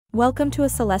Welcome to a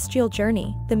celestial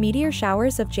journey, the meteor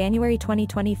showers of January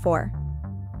 2024.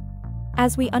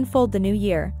 As we unfold the new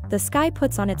year, the sky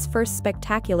puts on its first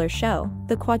spectacular show,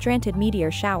 the Quadrantid meteor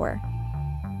shower.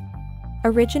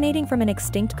 Originating from an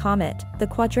extinct comet, the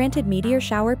Quadrantid meteor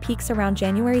shower peaks around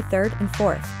January 3rd and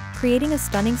 4th, creating a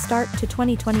stunning start to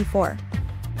 2024.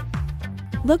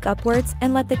 Look upwards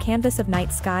and let the canvas of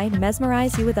night sky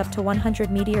mesmerize you with up to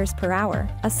 100 meteors per hour,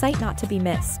 a sight not to be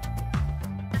missed.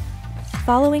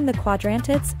 Following the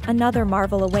Quadrantids, another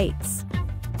marvel awaits.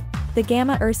 The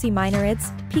Gamma Ursae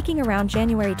Minorids, peaking around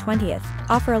January 20th,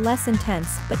 offer a less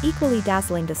intense but equally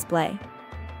dazzling display.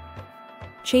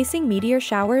 Chasing meteor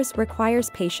showers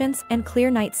requires patience and clear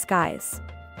night skies.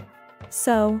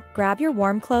 So, grab your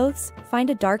warm clothes, find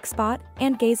a dark spot,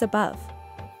 and gaze above.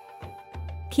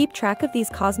 Keep track of these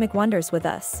cosmic wonders with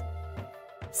us.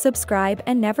 Subscribe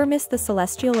and never miss the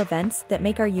celestial events that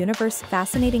make our universe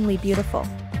fascinatingly beautiful.